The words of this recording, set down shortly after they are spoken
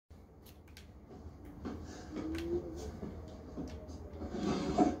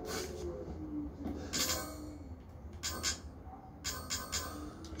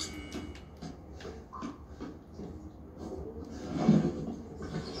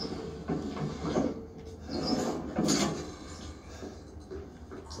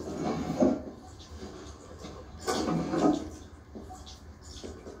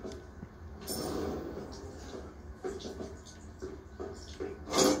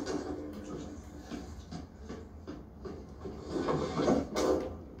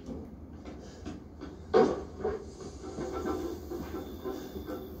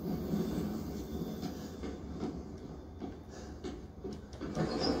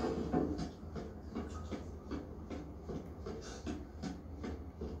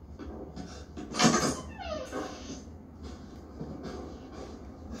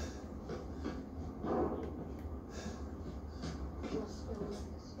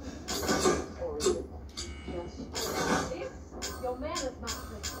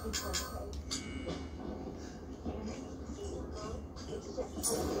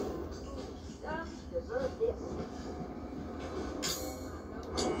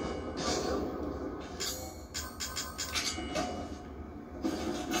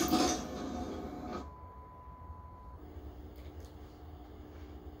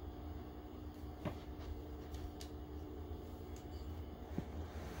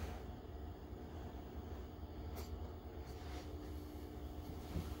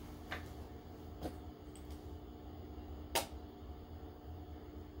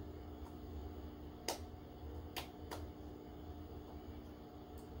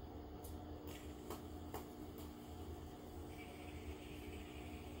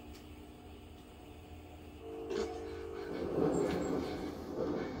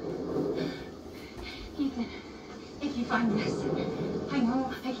find this. I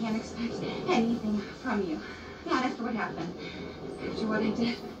know I can't expect anything from you. Not after what happened. After what I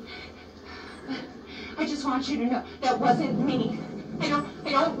did. But I just want you to know that wasn't me. I don't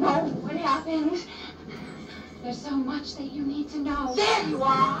know what happened. There's so much that you need to know. There you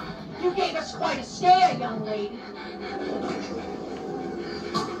are! You gave us quite a scare, young lady.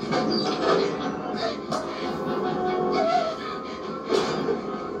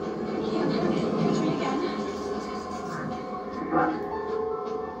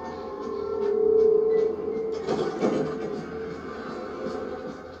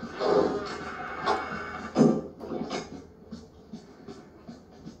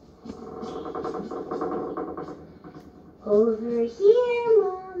 Over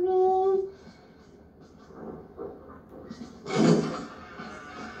here, Mommy.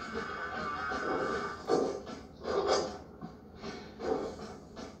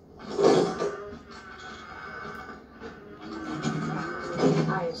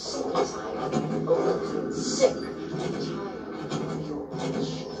 I am sick and tired of being sick and tired of your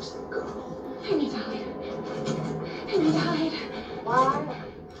bullshit, girl. And you died. And you died. Why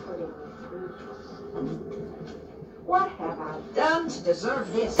putting me through this? What have I done to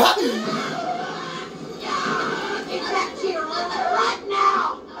deserve this? Get back to your room right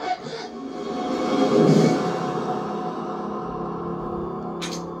now!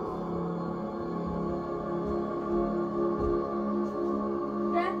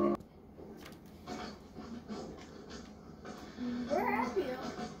 Where are you?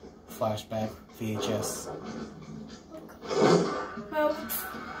 Flashback VHS. Oh,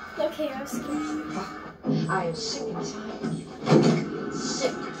 okay, I was scared. I am sick and tired of being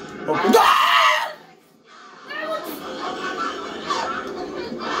sick. Oh.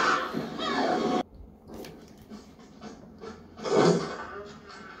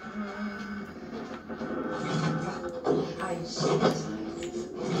 I am sick and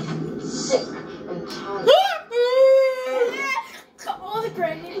tired. Sick and tired. All the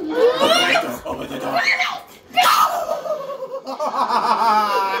grenades. Open the door.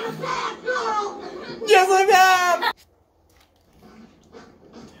 Yes, I am!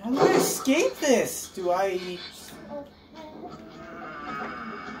 How do I escape this? Do I...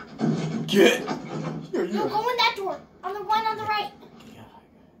 Get... Here, No, go in that door. On the one on the right. Yeah.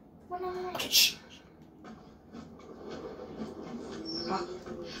 One on the right. Okay, shh.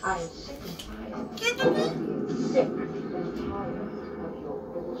 I am sick and tired of being sick and tired of your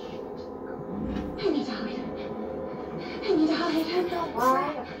bullshit. And you died. And you died.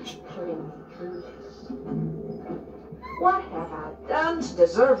 Why are you putting me through this? What have I done to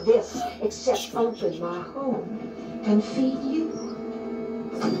deserve this except open my home and feed you?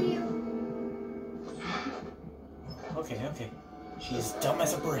 Okay, okay. She's dumb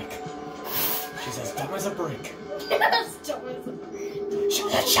as a brick. She's as dumb as a brick.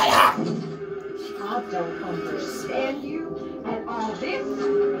 Shut up! I don't understand you and all this.